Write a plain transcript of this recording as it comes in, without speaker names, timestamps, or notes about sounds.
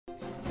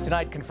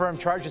Tonight, confirmed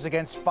charges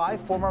against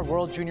 5 former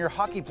World Junior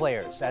hockey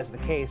players as the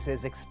case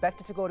is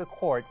expected to go to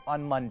court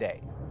on Monday.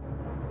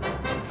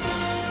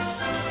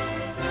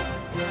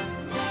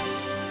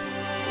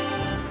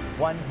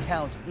 One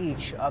count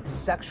each of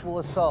sexual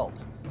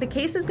assault. The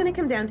case is going to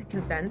come down to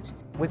consent,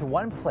 with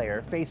one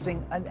player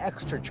facing an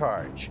extra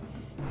charge.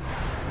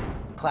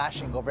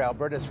 Clashing over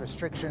Alberta's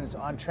restrictions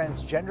on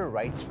transgender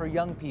rights for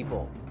young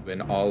people.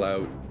 An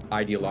all-out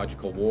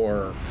ideological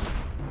war.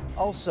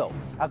 Also,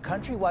 a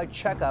countrywide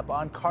checkup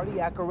on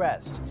cardiac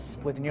arrest,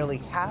 with nearly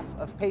half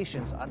of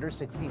patients under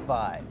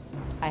 65.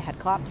 I had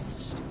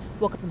collapsed,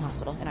 woke up in the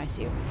hospital in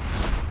ICU.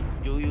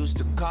 You used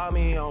to call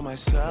me on my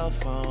cell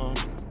phone.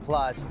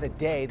 Plus, the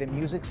day the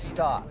music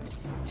stopped,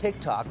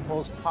 TikTok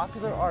pulls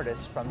popular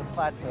artists from the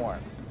platform.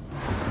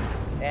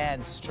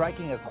 And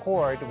striking a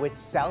chord with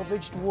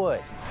salvaged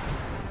wood.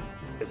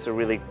 It's a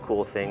really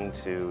cool thing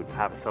to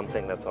have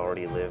something that's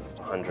already lived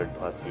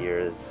 100+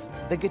 years.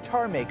 The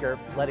guitar maker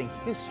letting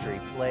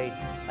history play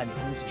an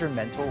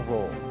instrumental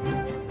role.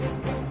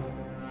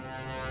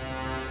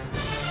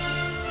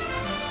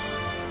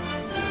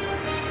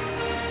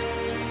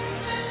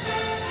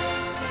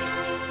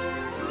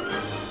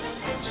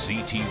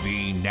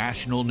 CTV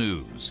National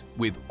News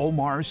with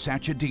Omar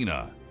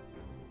Sachedina.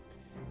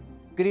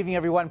 Good evening,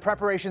 everyone.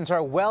 Preparations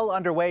are well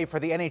underway for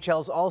the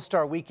NHL's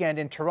All-Star Weekend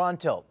in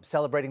Toronto,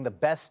 celebrating the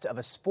best of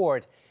a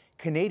sport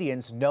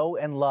Canadians know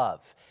and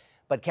love.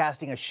 But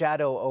casting a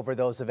shadow over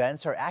those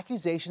events are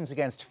accusations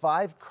against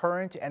 5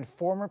 current and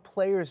former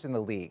players in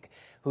the league,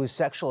 whose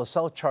sexual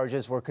assault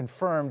charges were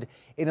confirmed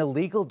in a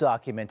legal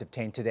document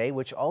obtained today,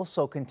 which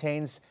also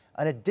contains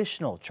an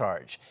additional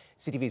charge.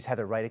 CTV's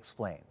Heather Wright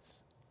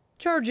explains.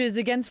 Charges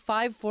against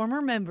 5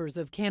 former members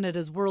of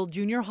Canada's World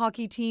Junior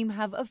hockey team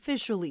have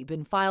officially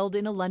been filed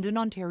in a London,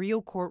 Ontario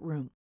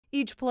courtroom.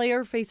 Each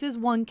player faces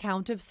 1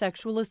 count of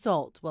sexual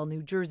assault, while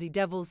New Jersey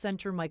Devils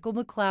center Michael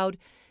McLeod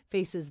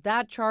faces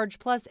that charge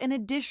plus an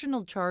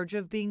additional charge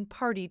of being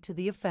party to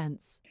the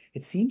offense.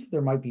 It seems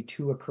there might be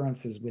 2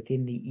 occurrences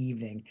within the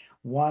evening.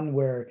 One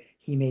where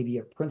he may be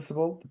a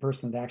principal, the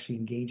person that actually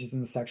engages in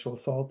the sexual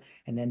assault,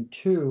 and then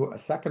 2, a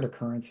second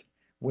occurrence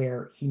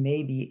where he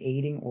may be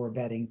aiding or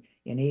abetting,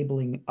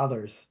 enabling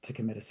others to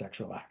commit a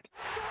sexual act.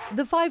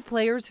 The 5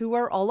 players, who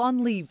are all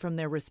on leave from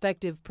their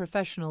respective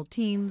professional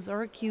teams,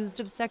 are accused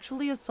of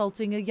sexually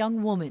assaulting a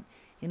young woman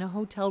in a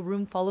hotel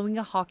room following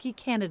a Hockey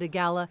Canada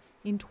gala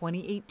in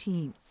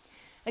 2018.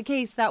 A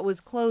case that was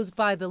closed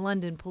by the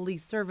London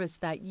Police Service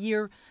that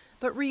year,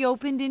 but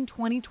reopened in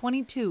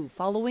 2022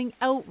 following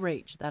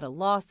outrage that a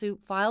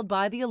lawsuit filed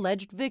by the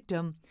alleged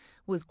victim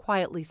was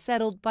quietly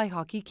settled by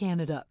Hockey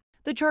Canada.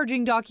 The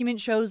charging document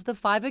shows the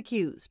 5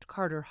 accused,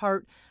 Carter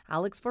Hart,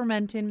 Alex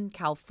Formenton,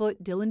 Cal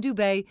Foote, Dylan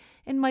Dubé,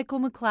 and Michael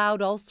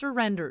McLeod, all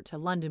surrendered to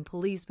London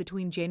police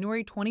between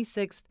January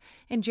 26th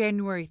and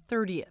January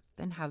 30th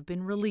and have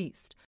been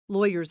released.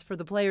 Lawyers for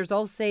the players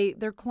all say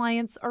their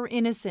clients are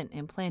innocent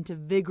and plan to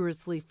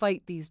vigorously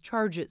fight these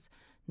charges,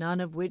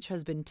 none of which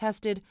has been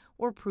tested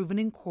or proven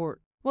in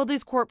court. While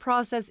this court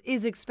process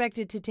is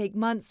expected to take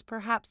months,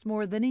 perhaps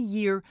more than a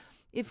year,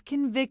 if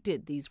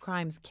convicted, these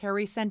crimes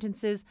carry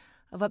sentences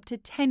of up to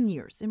 10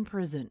 years in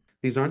prison.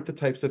 These aren't the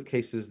types of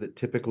cases that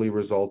typically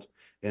result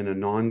in a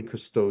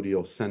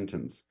non-custodial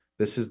sentence.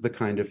 This is the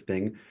kind of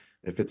thing,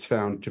 if it's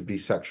found to be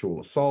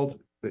sexual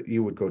assault, that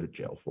you would go to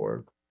jail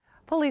for.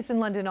 Police in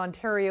London,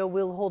 Ontario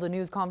will hold a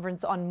news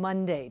conference on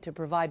Monday to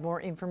provide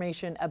more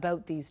information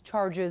about these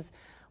charges,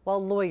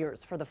 while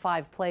lawyers for the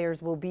 5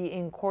 players will be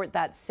in court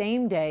that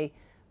same day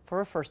for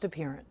a first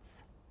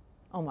appearance.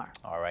 Omar.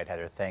 All right,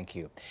 Heather, thank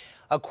you.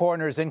 A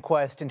coroner's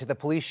inquest into the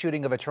police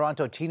shooting of a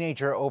Toronto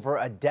teenager over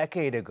a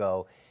decade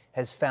ago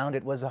has found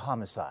it was a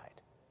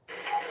homicide.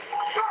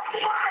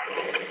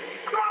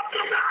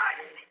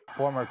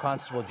 Former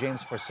Constable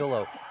James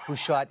Forsillo, who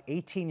shot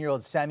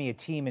 18-year-old Sammy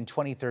Ateem in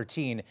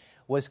 2013,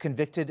 was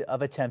convicted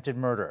of attempted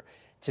murder.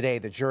 Today,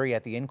 the jury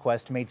at the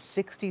inquest made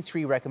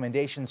 63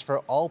 recommendations for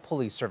all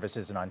police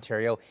services in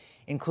Ontario,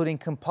 including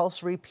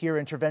compulsory peer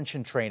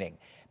intervention training,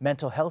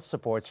 mental health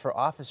supports for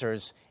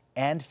officers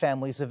and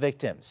families of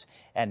victims,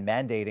 and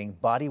mandating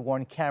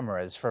body-worn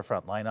cameras for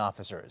frontline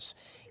officers.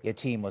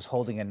 Yateem was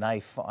holding a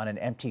knife on an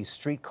empty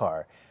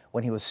streetcar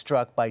when he was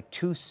struck by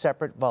 2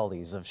 separate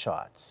volleys of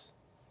shots.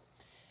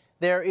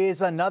 There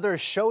is another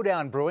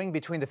showdown brewing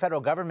between the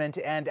federal government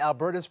and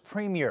Alberta's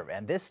premier,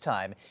 and this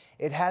time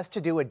it has to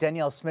do with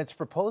Danielle Smith's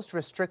proposed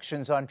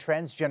restrictions on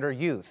transgender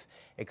youth,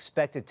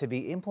 expected to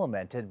be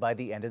implemented by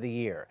the end of the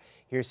year.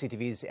 Here's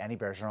CTV's Annie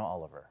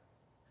Bergeron-Oliver.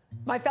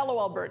 My fellow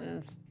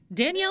Albertans,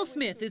 Danielle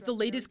Smith is the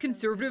latest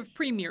Conservative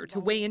premier to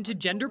weigh into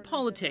gender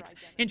politics,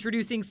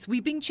 introducing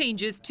sweeping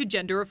changes to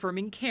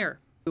gender-affirming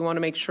care. We want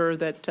to make sure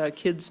that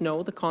kids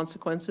know the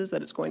consequences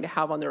that it's going to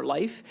have on their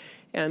life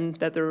and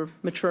that they're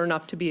mature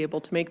enough to be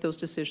able to make those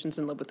decisions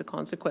and live with the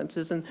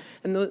consequences. And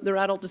they're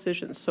adult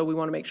decisions, so we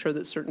want to make sure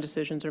that certain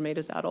decisions are made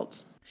as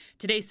adults.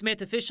 Today,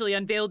 Smith officially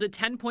unveiled a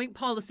 10-point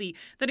policy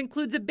that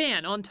includes a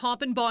ban on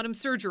top and bottom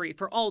surgery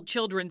for all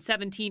children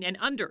 17 and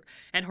under,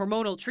 and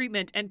hormonal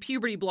treatment and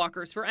puberty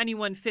blockers for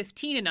anyone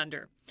 15 and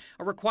under.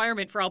 A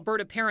requirement for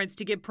Alberta parents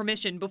to give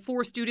permission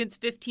before students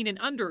 15 and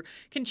under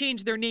can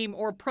change their name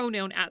or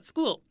pronoun at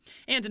school,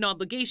 and an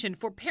obligation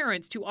for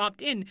parents to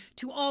opt in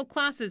to all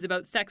classes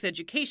about sex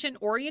education,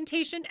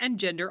 orientation, and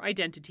gender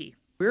identity.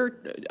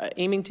 We're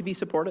aiming to be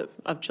supportive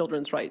of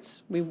children's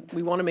rights. We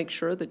want to make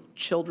sure that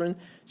children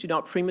do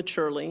not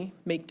prematurely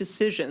make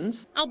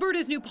decisions.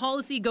 Alberta's new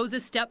policy goes a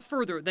step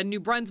further than New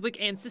Brunswick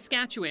and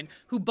Saskatchewan,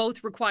 who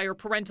both require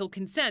parental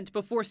consent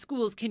before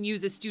schools can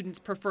use a student's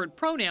preferred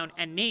pronoun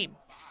and name.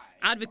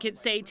 Advocates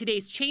say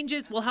today's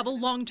changes will have a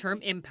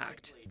long-term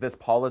impact. This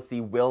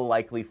policy will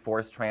likely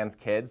force trans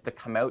kids to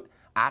come out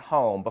at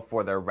home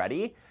before they're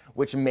ready,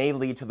 which may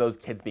lead to those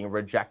kids being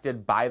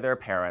rejected by their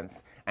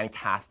parents and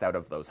cast out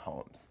of those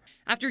homes.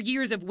 After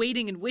years of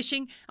waiting and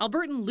wishing,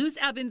 Albertan Luce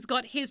Evans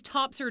got his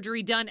top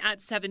surgery done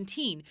at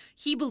 17.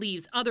 He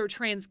believes other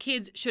trans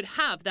kids should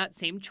have that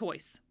same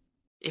choice.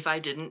 If I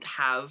didn't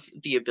have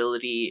the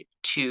ability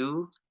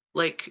to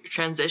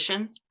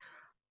transition,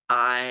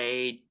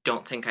 I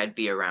don't think I'd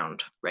be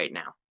around right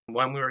now.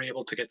 When we were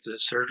able to get the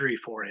surgery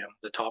for him,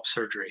 the top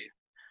surgery,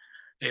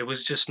 it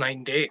was just night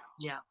and day.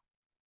 Yeah.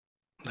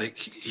 I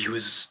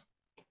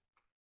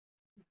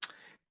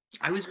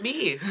was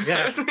me.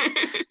 Yeah.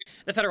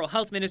 The federal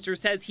health minister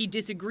says he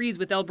disagrees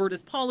with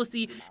Alberta's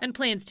policy and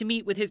plans to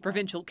meet with his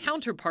provincial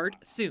counterpart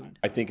soon.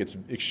 I think it's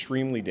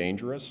extremely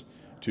dangerous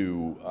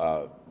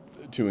to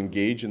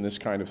engage in this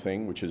kind of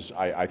thing, which is,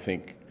 I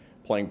think,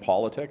 playing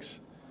politics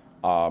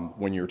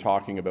when you're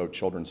talking about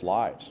children's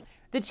lives.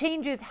 The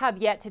changes have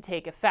yet to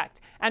take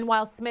effect, and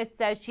while Smith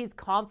says she's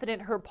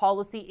confident her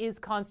policy is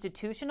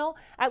constitutional,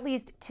 at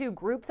least two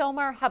groups,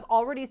 Omar, have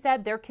already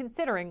said they're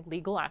considering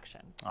legal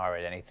action. All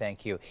right, Annie,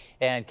 thank you.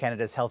 And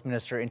Canada's health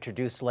minister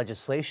introduced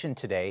legislation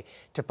today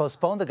to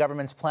postpone the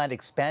government's planned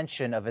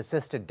expansion of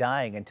assisted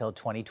dying until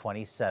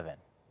 2027.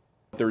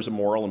 There's a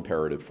moral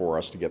imperative for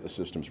us to get the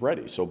systems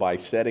ready. So by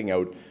setting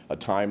out a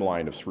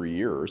timeline of 3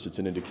 years, it's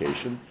an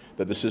indication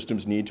that the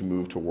systems need to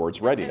move towards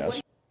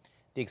readiness.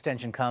 The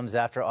extension comes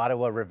after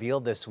Ottawa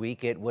revealed this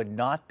week it would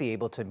not be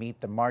able to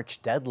meet the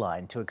March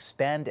deadline to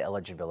expand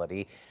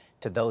eligibility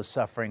to those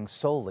suffering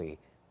solely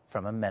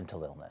from a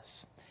mental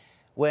illness.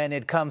 When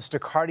it comes to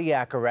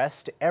cardiac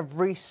arrest,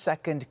 every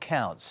second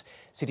counts.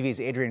 CTV's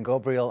Adrian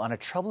Gobriel on a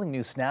troubling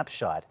new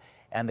snapshot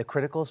and the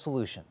critical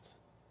solutions.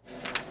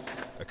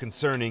 A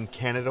concerning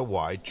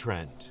Canada-wide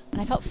trend.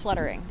 And I felt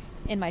fluttering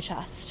in my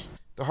chest.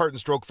 The Heart and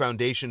Stroke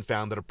Foundation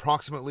found that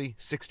approximately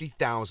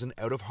 60,000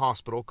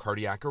 out-of-hospital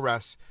cardiac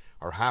arrests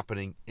are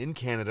happening in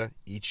Canada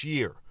each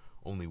year.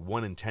 Only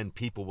 1 in 10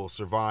 people will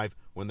survive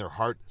when their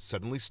heart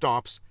suddenly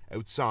stops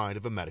outside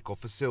of a medical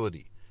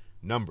facility.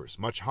 Numbers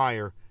much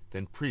higher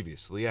than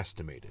previously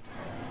estimated.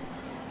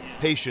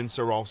 Patients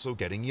are also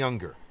getting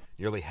younger.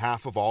 Nearly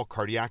half of all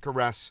cardiac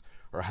arrests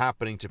are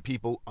happening to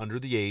people under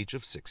the age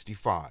of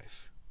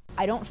 65.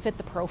 I don't fit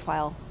the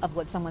profile of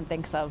what someone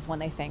thinks of when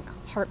they think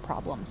heart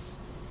problems.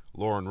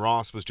 Lauren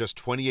Ross was just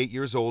 28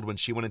 years old when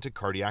she went into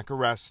cardiac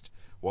arrest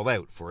while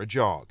out for a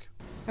jog.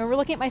 I remember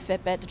looking at my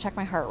Fitbit to check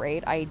my heart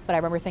rate, but I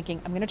remember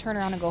thinking, I'm going to turn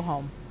around and go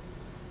home.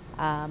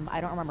 I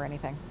don't remember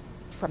anything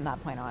from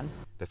that point on.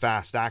 The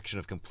fast action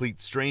of complete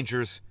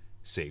strangers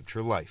saved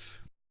her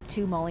life.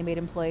 2 Molly-Maid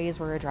employees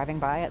were driving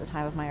by at the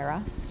time of my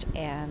arrest,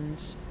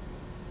 and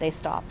they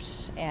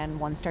stopped, and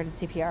one started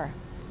CPR.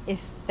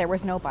 If there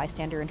was no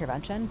bystander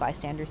intervention,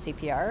 bystander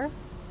CPR,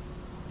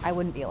 I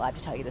wouldn't be alive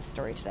to tell you this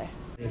story today.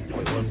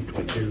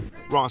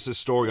 Ross's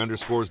story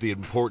underscores the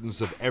importance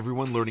of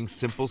everyone learning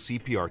simple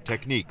CPR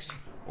techniques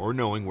or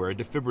knowing where a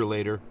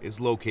defibrillator is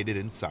located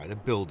inside a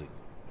building.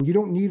 You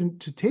don't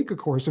need to take a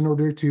course in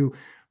order to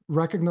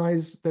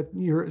recognize that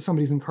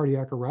somebody's in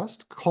cardiac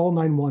arrest. Call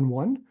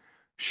 911,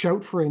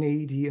 shout for an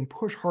AED, and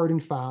push hard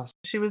and fast.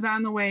 She was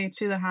on the way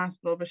to the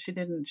hospital, but she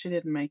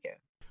didn't make it.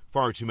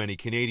 Far too many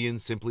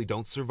Canadians simply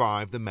don't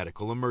survive the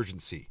medical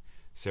emergency.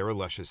 Sarah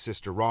Lush's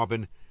sister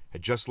Robin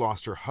had just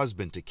lost her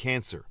husband to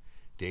cancer.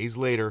 Days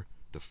later,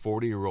 the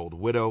 40-year-old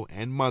widow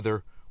and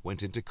mother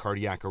went into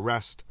cardiac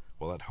arrest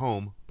while at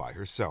home by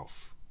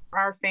herself.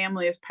 Our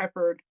family is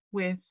peppered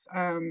with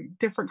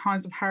different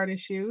kinds of heart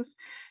issues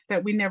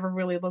that we never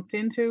really looked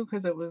into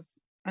because it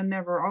was a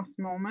never us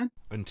moment.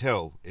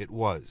 Until it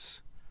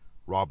was.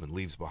 Robin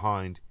leaves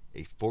behind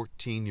a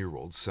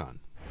 14-year-old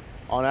son.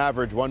 On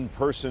average, one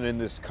person in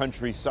this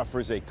country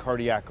suffers a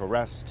cardiac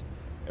arrest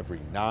every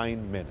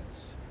 9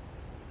 minutes.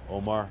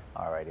 Omar?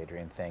 All right,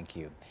 Adrian, thank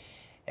you.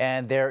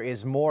 And there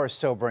is more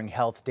sobering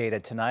health data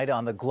tonight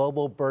on the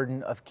global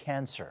burden of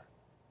cancer.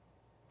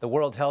 The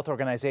World Health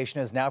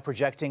Organization is now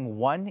projecting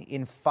 1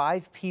 in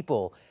 5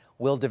 people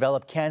will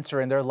develop cancer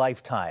in their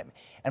lifetime.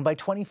 And by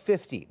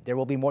 2050, there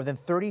will be more than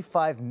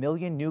 35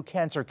 million new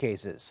cancer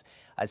cases,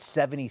 a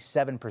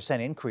 77%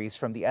 increase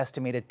from the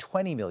estimated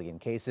 20 million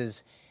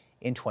cases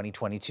in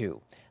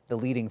 2022. The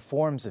leading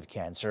forms of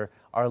cancer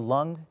are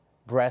lung,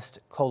 breast,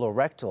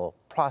 colorectal,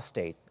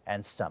 prostate,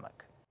 and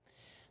stomach.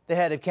 The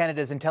head of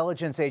Canada's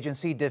intelligence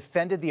agency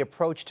defended the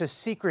approach to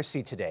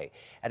secrecy today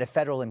at a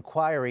federal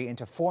inquiry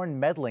into foreign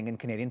meddling in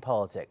Canadian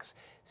politics.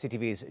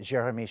 CTV's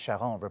Jérémy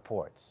Charon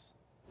reports.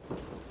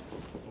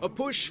 A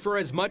push for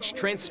as much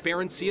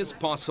transparency as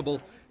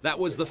possible. That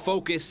was the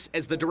focus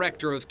as the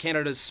director of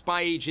Canada's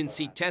spy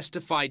agency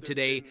testified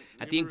today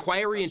at the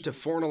inquiry into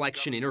foreign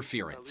election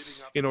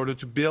interference. In order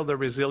to build the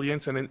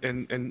resilience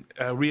and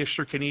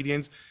reassure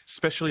Canadians,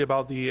 especially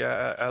about the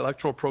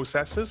electoral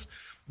processes,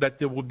 that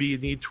there will be a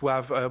need to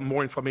have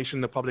more information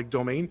in the public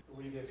domain.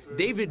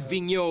 David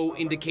Vigneault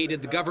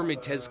indicated the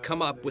government has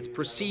come up with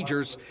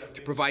procedures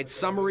to provide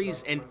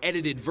summaries and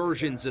edited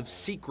versions of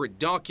secret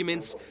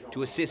documents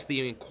to assist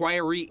the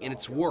inquiry in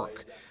its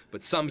work.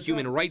 But some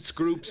human rights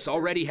groups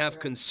already have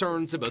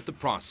concerns about the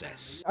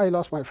process. I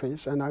lost my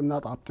faith and I'm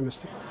not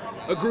optimistic.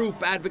 A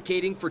group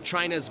advocating for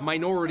China's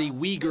minority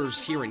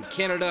Uyghurs here in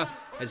Canada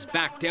has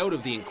backed out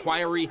of the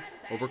inquiry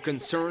over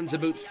concerns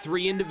about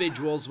 3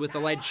 individuals with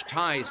alleged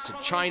ties to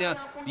China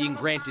being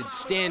granted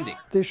standing.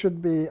 They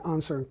should be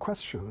answering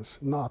questions,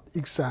 not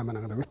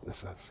examining the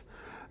witnesses.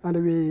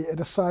 And we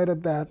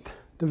decided that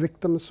the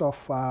victims of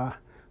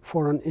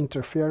foreign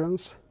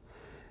interference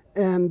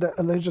and the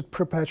alleged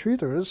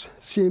perpetrators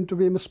seem to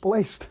be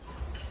misplaced.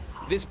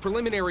 This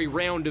preliminary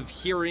round of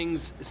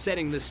hearings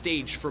setting the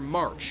stage for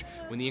March,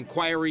 when the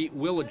inquiry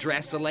will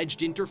address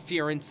alleged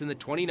interference in the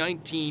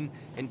 2019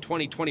 and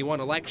 2021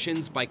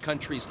 elections by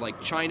countries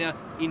like China,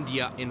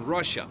 India, and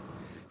Russia.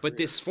 But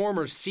this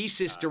former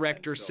CSIS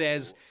director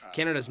says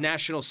Canada's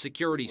National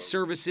Security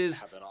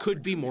Services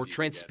could be more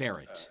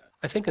transparent.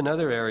 I think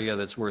another area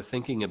that's worth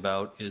thinking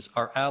about is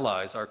our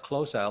allies, our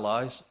close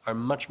allies, are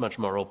much, much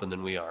more open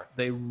than we are.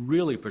 They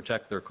really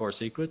protect their core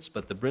secrets,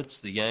 but the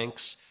Brits, the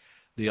Yanks,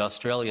 the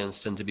Australians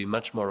tend to be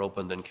much more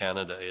open than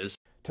Canada is.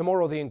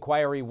 Tomorrow, the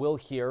inquiry will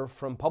hear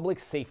from Public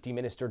Safety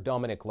Minister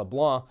Dominic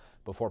LeBlanc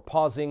before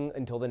pausing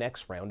until the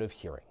next round of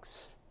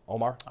hearings.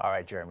 Omar? All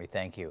right, Jeremy,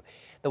 thank you.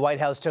 The White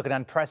House took an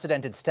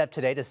unprecedented step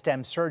today to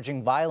stem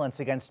surging violence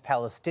against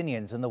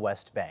Palestinians in the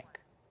West Bank.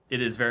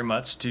 It is very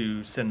much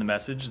to send the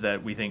message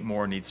that we think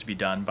more needs to be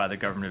done by the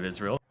government of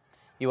Israel.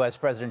 U.S.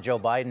 President Joe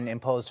Biden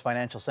imposed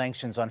financial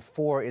sanctions on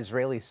 4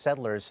 Israeli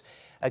settlers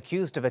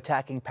accused of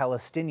attacking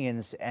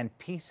Palestinians and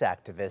peace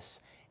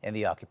activists in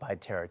the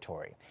occupied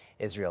territory.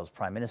 Israel's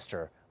prime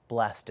minister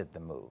blasted the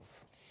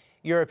move.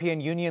 European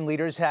Union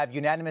leaders have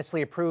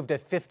unanimously approved a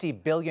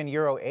 €50 billion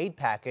aid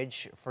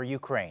package for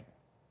Ukraine.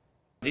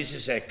 This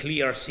is a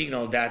clear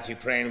signal that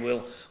Ukraine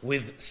will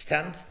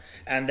withstand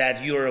and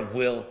that Europe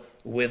will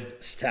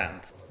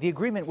withstand. The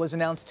agreement was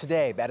announced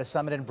today at a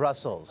summit in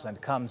Brussels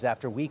and comes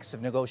after weeks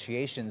of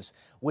negotiations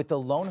with the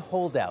lone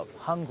holdout,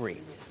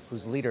 Hungary,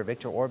 whose leader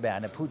Viktor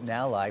Orban, a Putin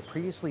ally,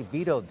 previously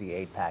vetoed the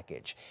aid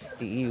package.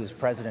 The EU's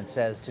president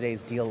says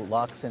today's deal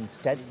locks in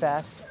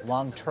steadfast,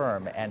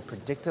 long-term and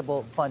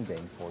predictable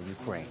funding for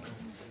Ukraine.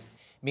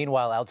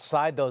 Meanwhile,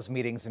 outside those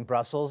meetings in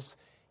Brussels,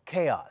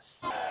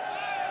 chaos.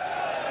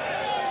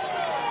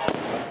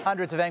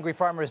 Hundreds of angry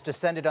farmers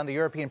descended on the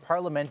European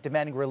Parliament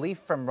demanding relief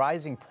from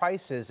rising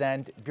prices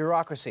and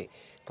bureaucracy.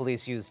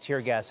 Police used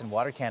tear gas and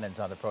water cannons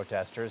on the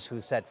protesters,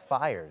 who set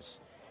fires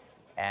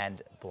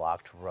and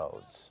blocked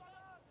roads.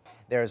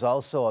 There's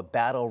also a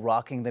battle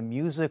rocking the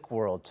music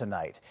world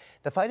tonight.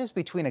 The fight is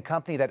between a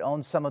company that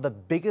owns some of the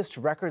biggest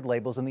record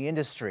labels in the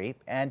industry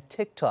and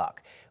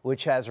TikTok,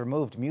 which has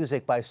removed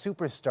music by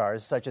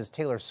superstars such as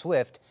Taylor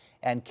Swift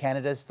and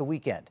Canada's The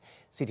Weeknd.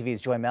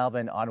 CTV's Joy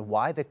Malvin on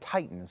why the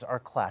titans are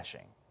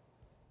clashing.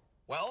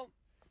 Well,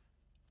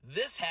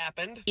 this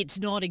happened. It's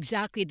not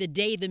exactly the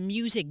day the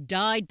music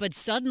died, but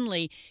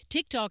suddenly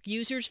TikTok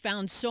users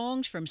found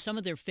songs from some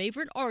of their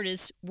favorite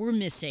artists were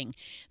missing.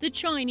 The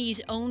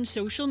Chinese-owned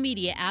social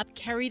media app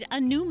carried a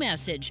new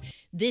message.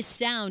 This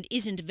sound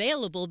isn't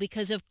available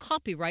because of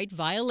copyright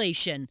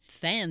violation.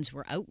 Fans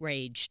were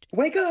outraged.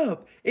 Wake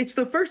up! It's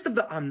the first of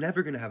the I'm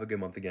never gonna have a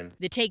good month again.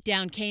 The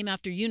takedown came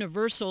after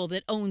Universal,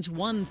 that owns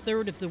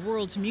 1/3 of the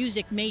world's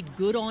music, made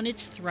good on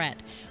its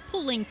threat,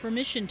 pulling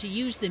permission to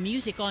use the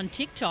music on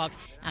TikTok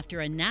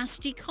after a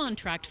nasty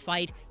contract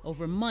fight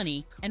over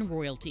money and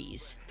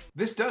royalties.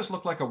 This does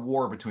look like a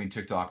war between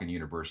TikTok and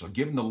Universal,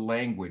 given the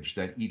language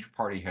that each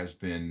party has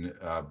been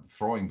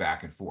throwing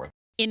back and forth.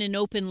 In an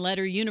open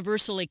letter,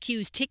 Universal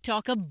accused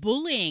TikTok of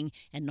bullying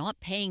and not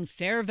paying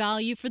fair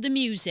value for the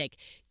music.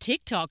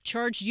 TikTok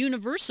charged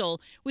Universal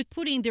with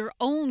putting their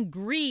own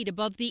greed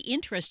above the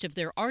interest of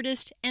their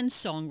artists and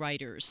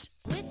songwriters.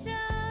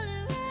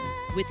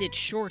 With its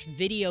short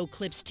video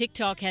clips,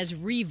 TikTok has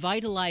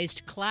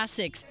revitalized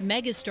classics.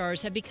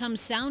 Megastars have become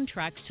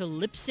soundtracks to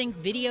lip-sync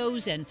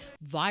videos and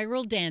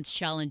viral dance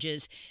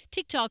challenges.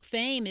 TikTok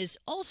fame is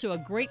also a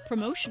great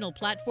promotional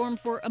platform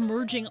for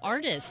emerging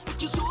artists.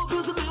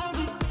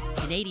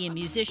 Canadian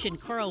musician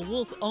Carl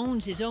Wolf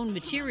owns his own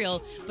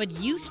material, but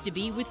used to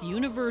be with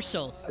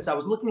Universal. As I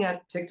was looking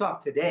at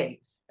TikTok today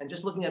and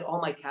just looking at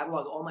all my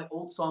catalog, all my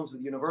old songs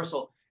with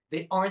Universal,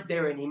 they aren't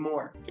there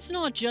anymore. It's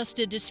not just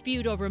a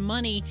dispute over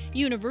money.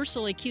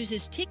 Universal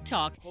accuses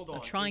TikTok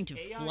of trying to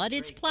flood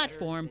its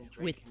platform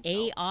with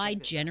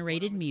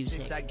AI-generated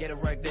music.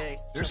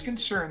 There's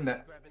concern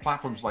that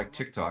platforms like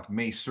TikTok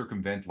may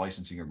circumvent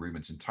licensing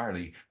agreements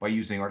entirely by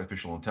using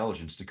artificial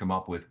intelligence to come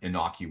up with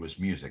innocuous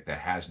music that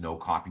has no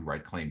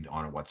copyright claim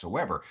on it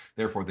whatsoever.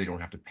 Therefore, they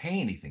don't have to pay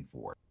anything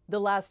for it. The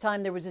last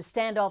time there was a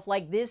standoff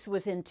like this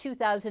was in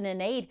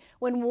 2008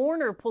 when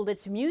Warner pulled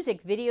its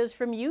music videos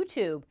from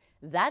YouTube.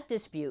 That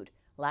dispute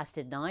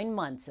lasted 9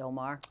 months,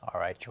 Omar. All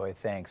right, Joy,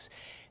 thanks.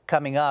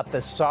 Coming up,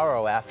 the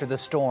sorrow after the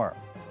storm.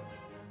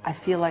 I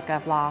feel like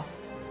I've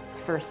lost the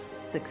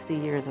first 60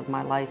 years of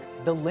my life.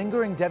 The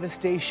lingering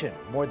devastation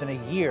more than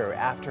a year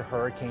after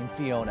Hurricane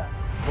Fiona.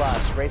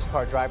 Plus, race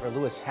car driver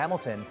Lewis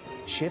Hamilton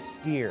shifts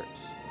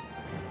gears.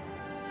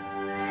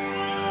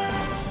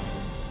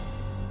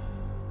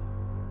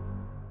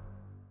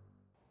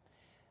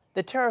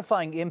 The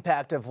terrifying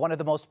impact of one of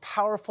the most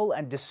powerful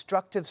and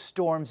destructive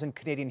storms in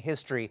Canadian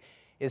history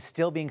is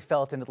still being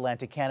felt in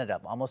Atlantic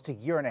Canada, almost a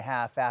year and a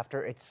half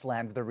after it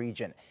slammed the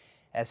region.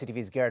 As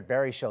CTV's Garrett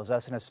Barry shows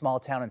us, in a small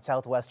town in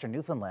southwestern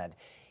Newfoundland,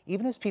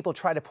 even as people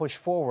try to push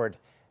forward,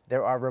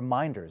 there are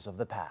reminders of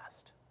the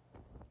past.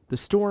 The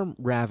storm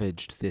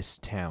ravaged this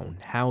town,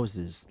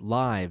 houses,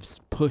 lives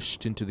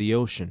pushed into the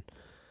ocean.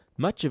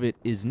 Much of it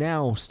is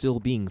now still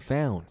being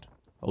found.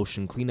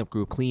 Ocean cleanup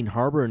group Clean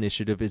Harbor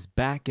Initiative is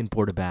back in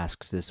Port aux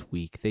Basques this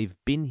week. They've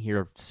been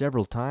here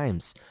several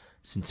times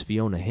since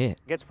Fiona hit.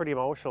 It gets pretty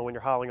emotional when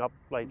you're hauling up,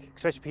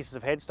 especially pieces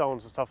of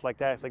headstones and stuff like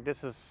that. It's like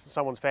this is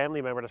someone's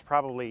family member that's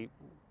probably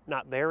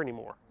not there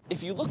anymore.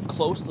 If you look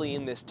closely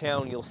in this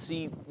town, you'll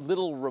see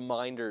little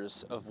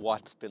reminders of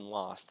what's been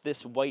lost.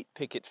 This white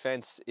picket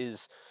fence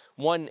is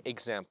one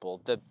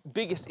example, the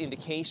biggest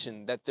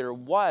indication that there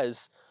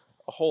was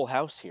a whole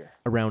house here.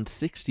 Around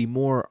 60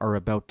 more are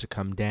about to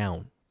come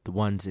down. The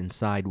ones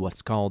inside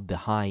what's called the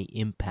high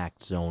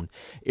impact zone,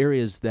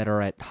 areas that are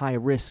at high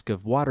risk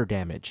of water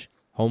damage.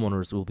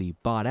 Homeowners will be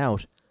bought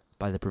out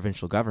by the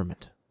provincial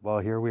government. Well,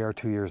 here we are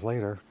 2 years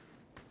later,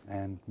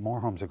 and more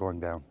homes are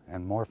going down,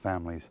 and more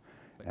families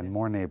and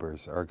more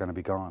neighbors are going to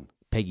be gone.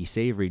 Peggy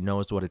Savory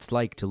knows what it's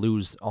like to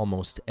lose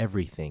almost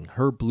everything.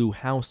 Her blue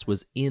house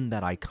was in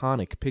that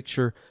iconic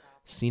picture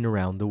seen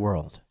around the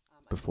world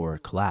before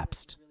it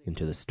collapsed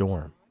into the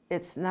storm.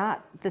 It's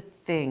not the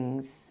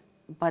things,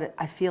 but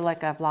I feel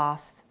like I've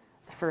lost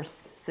the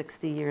first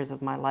 60 years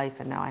of my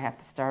life, and now I have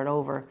to start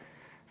over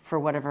for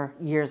whatever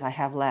years I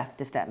have left,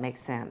 if that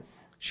makes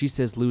sense. She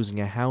says losing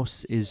a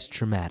house is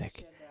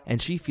traumatic, and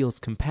she feels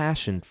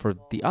compassion for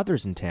the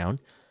others in town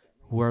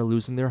who are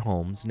losing their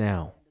homes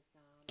now.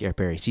 Garrett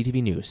Barry,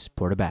 CTV News,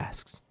 Port aux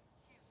Basques.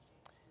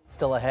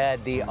 Still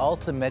ahead, the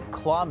ultimate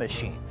claw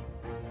machine,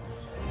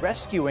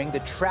 rescuing the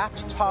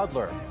trapped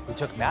toddler who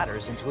took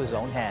matters into his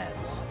own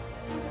hands.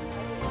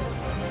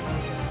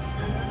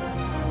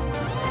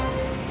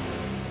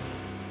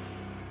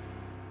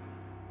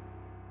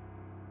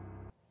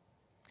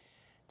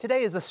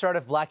 Today is the start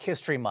of Black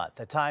History Month,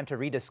 a time to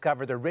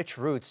rediscover the rich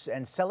roots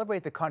and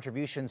celebrate the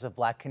contributions of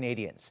Black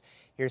Canadians.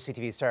 Here's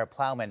CTV's Sarah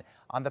Plowman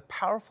on the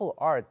powerful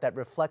art that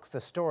reflects the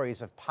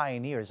stories of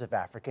pioneers of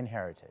African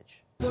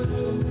heritage.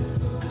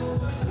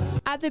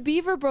 At the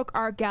Beaverbrook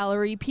Art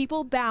Gallery,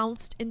 people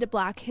bounced into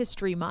Black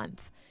History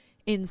Month.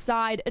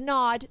 Inside, a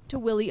nod to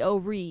Willie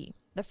O'Ree,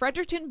 the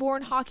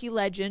Fredericton-born hockey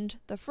legend,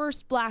 the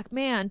first Black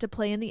man to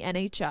play in the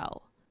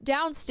NHL.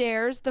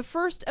 Downstairs, the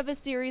first of a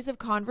series of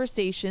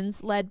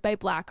conversations led by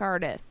Black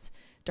artists.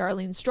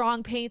 Darlene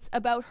Strong paints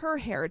about her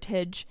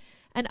heritage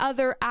and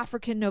other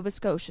African Nova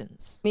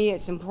Scotians. For me,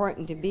 it's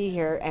important to be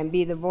here and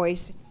be the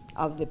voice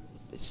of the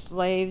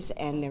slaves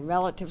and the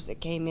relatives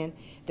that came in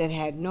that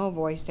had no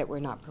voice, that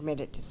were not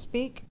permitted to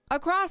speak.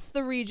 Across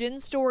the region,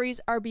 stories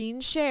are being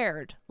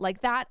shared,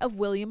 like that of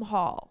William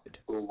Hall,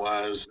 who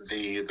was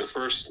the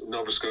first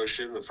Nova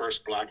Scotian, the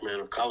first Black man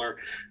of color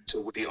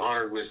to be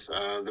honored with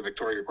the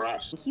Victoria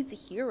Cross. He's a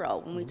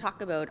hero. When we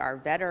talk about our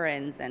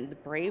veterans and the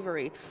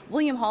bravery,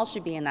 William Hall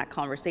should be in that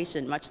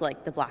conversation, much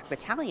like the Black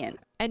Battalion.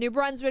 And New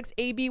Brunswick's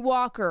A.B.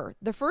 Walker,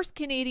 the first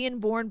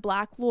Canadian-born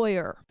Black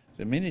lawyer.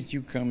 The minute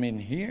you come in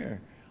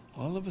here,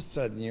 all of a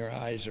sudden your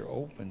eyes are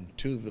open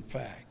to the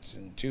facts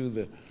and to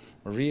the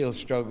real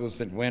struggles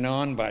that went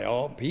on by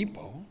all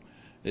people.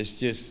 It's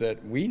just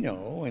that we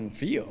know and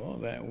feel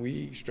that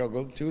we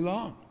struggled too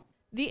long.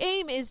 The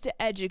aim is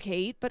to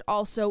educate, but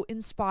also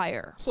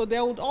inspire. So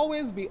there would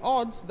always be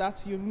odds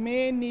that you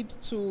may need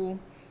to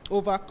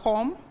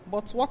overcome,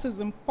 but what is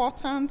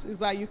important is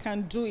that you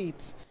can do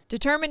it.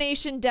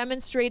 Determination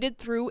demonstrated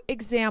through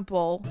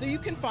example. You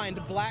can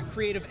find Black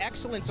creative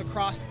excellence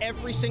across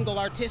every single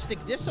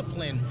artistic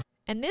discipline.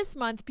 And this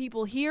month,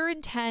 people here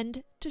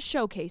intend to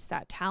showcase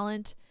that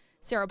talent.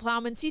 Sarah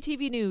Plowman,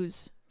 CTV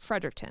News,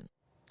 Fredericton.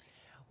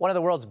 One of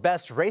the world's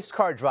best race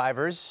car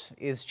drivers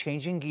is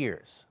changing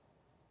gears.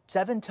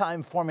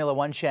 Seven-time Formula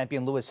One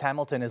champion Lewis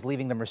Hamilton is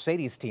leaving the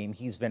Mercedes team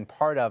he's been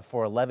part of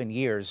for 11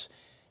 years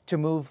to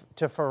move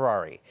to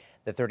Ferrari.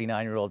 The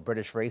 39-year-old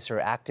British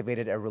racer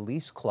activated a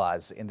release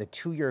clause in the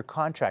 2-year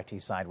contract he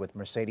signed with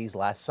Mercedes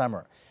last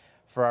summer.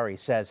 Ferrari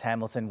says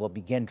Hamilton will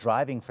begin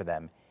driving for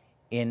them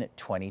in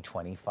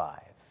 2025.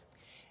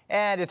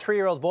 And a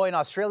 3-year-old boy in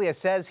Australia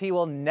says he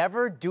will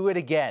never do it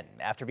again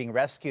after being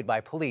rescued by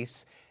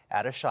police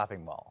at a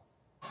shopping mall.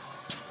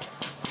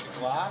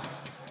 Glass?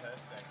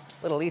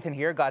 Little Ethan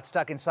here got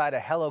stuck inside a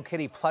Hello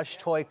Kitty plush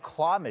toy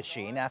claw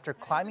machine after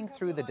climbing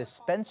through the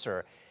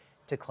dispenser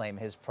to claim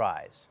his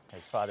prize.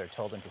 His father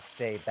told him to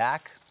stay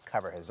back,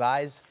 cover his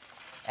eyes,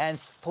 and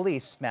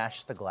police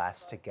smashed the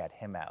glass to get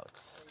him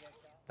out.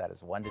 That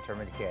is one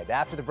determined kid.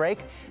 After the break,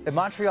 the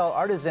Montreal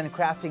artisan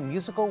crafting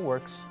musical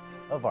works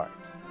of art.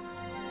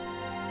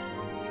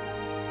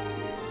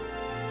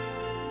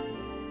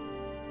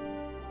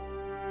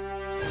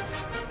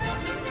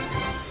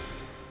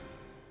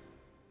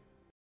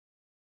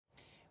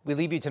 We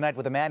leave you tonight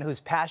with a man whose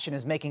passion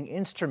is making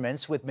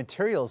instruments with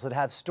materials that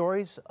have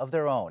stories of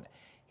their own.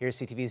 Here's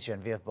CTV's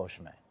Geneviève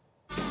Beauchemin.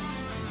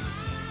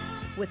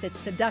 With its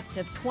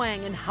seductive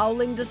twang and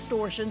howling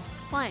distortions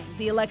playing,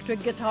 the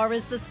electric guitar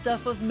is the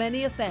stuff of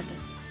many a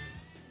fantasy.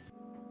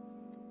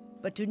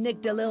 But to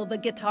Nick DeLille, the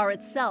guitar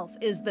itself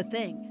is the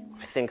thing.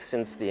 I think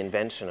since the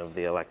invention of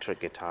the electric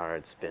guitar,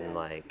 it's been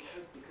like,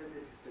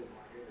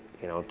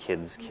 you know,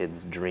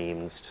 kids'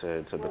 dreams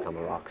to become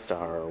a rock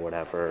star or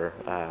whatever.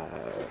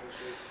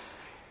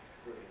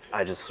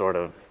 I just sort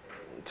of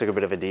took a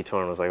bit of a detour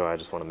and was like, oh, I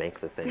just want to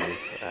make the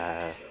things.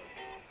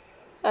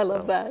 I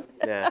love that.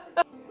 Yeah.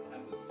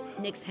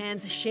 Nick's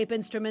hands shape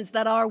instruments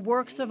that are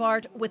works of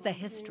art with a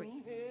history.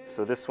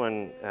 So this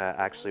one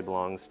actually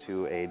belongs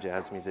to a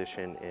jazz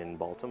musician in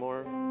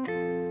Baltimore.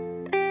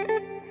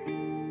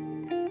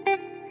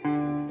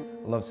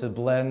 I love to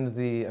blend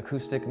the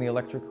acoustic and the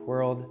electric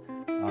world.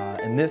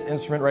 And this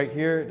instrument right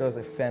here does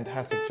a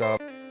fantastic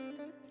job.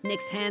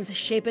 Nick's hands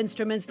shape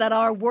instruments that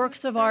are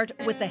works of art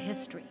with a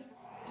history.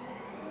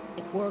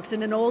 Nick works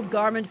in an old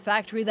garment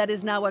factory that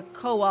is now a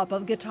co-op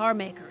of guitar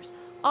makers,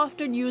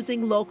 often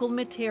using local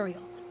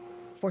material.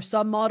 For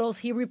some models,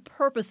 he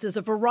repurposes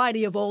a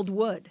variety of old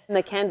wood. And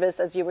the canvas,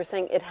 as you were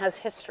saying, it has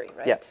history,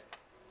 right? Yeah.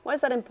 Why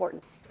is that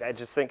important? I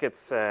just think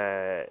it's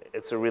a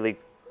really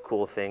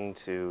cool thing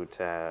to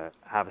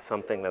have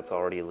something that's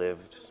already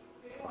lived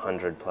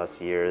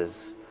 100+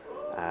 years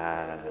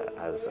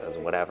as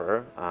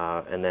whatever,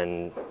 and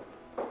then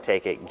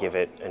take it, give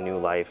it a new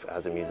life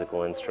as a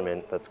musical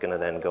instrument that's going to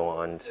then go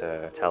on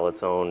to tell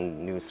its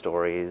own new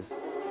stories.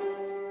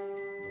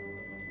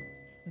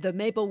 The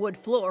Maplewood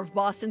floor of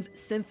Boston's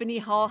Symphony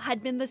Hall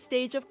had been the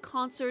stage of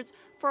concerts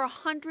for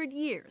 100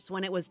 years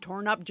when it was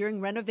torn up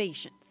during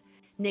renovations.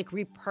 Nick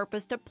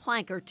repurposed a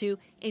plank or two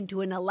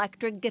into an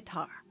electric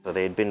guitar. So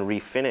they had been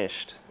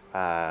refinished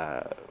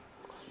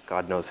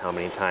God knows how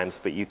many times,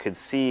 but you could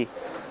see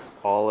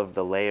all of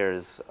the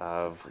layers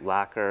of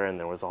lacquer, and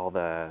there was all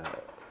the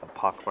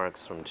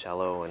pockmarks from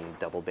cello and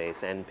double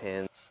bass end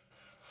pins.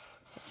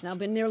 It's now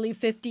been nearly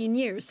 15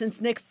 years since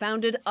Nick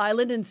founded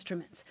Island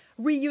Instruments,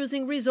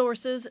 reusing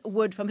resources,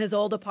 wood from his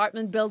old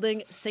apartment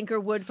building, sinker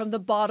wood from the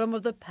bottom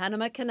of the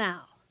Panama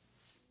Canal.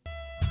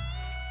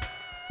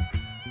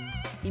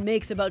 He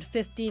makes about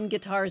 15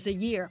 guitars a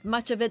year,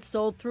 much of it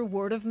sold through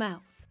word of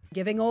mouth,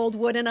 giving old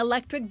wood an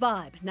electric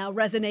vibe, now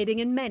resonating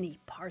in many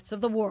parts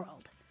of the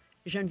world.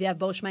 Geneviève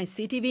Beauchemin,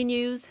 CTV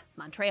News,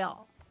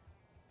 Montreal.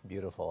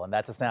 Beautiful. And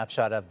that's a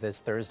snapshot of this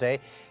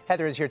Thursday.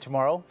 Heather is here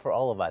tomorrow for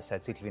all of us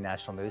at CTV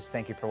National News.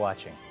 Thank you for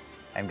watching,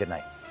 and good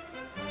night.